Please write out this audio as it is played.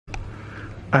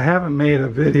I haven't made a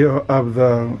video of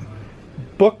the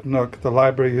Book Nook, the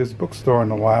library used bookstore,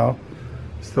 in a while,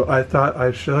 so I thought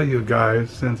I'd show you guys,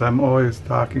 since I'm always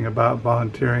talking about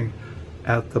volunteering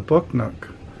at the Book Nook.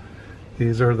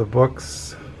 These are the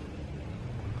books,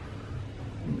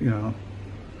 you know,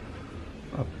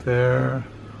 up there.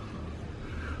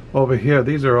 Over here,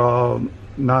 these are all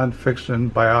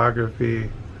nonfiction, biography,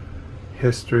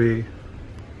 history.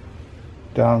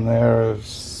 Down there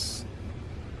is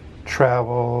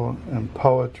travel and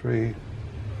poetry.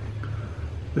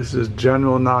 This is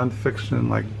general nonfiction,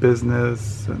 like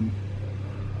business, and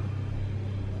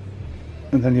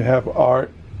then you have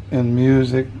art and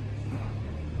music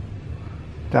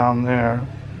down there.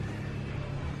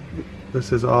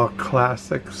 This is all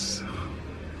classics.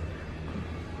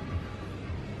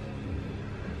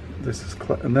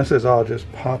 And this is all just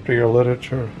popular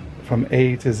literature from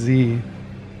A to Z.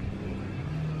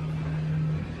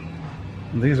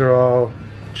 And these are all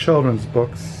children's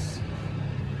books.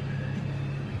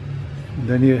 And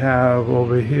then you have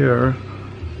over here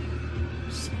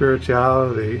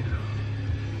spirituality.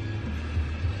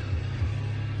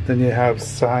 Then you have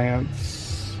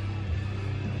science,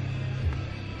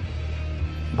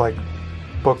 like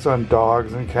books on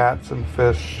dogs and cats and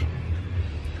fish.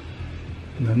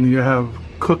 And then you have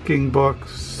cooking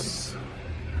books,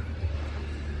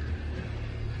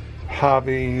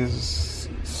 hobbies,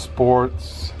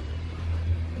 sports,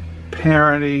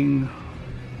 parenting,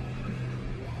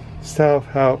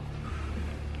 self-help,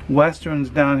 westerns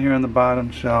down here on the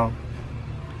bottom shelf.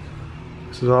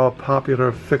 This is all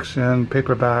popular fiction,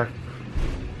 paperback.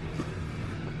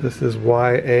 This is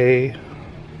YA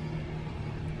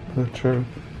literature.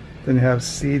 Then you have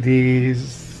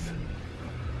CDs.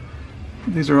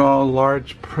 These are all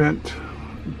large print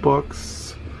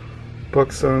books,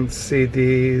 books on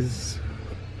CDs,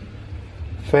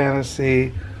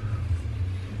 fantasy,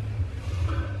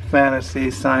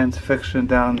 science fiction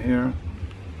down here.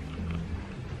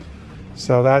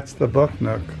 So that's the Book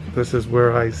Nook. This is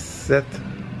where I sit.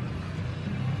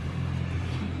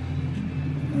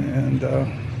 And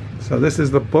so this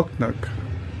is the Book Nook.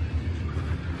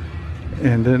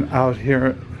 And then out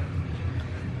here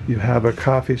you have a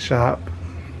coffee shop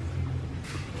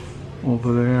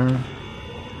over there,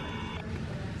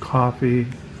 coffee.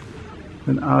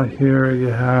 And out here you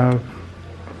have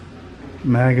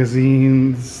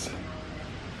magazines,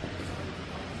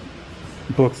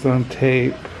 books on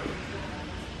tape,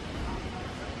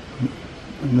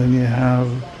 and then you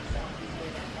have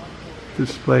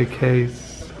display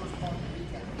case.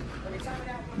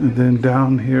 And then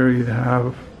down here you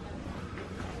have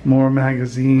more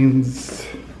magazines,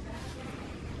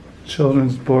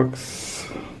 children's books.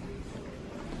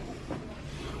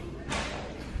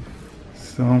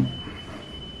 So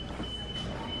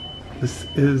this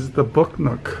is the Book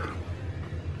Nook.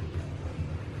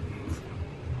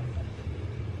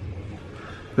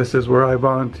 This is where I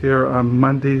volunteer on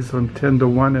Mondays from 10 to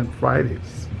 1 and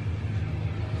Fridays.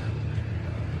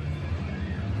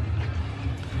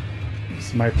 This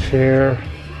is my chair.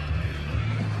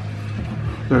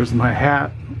 There's my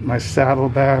hat, my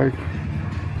saddlebag.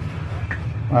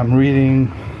 I'm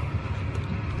reading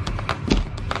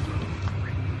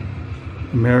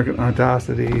American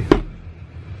Audacity,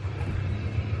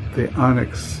 The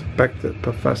Unexpected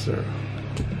Professor.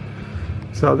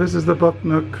 So this is the Book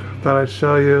Nook that I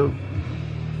show you.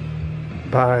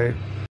 Bye.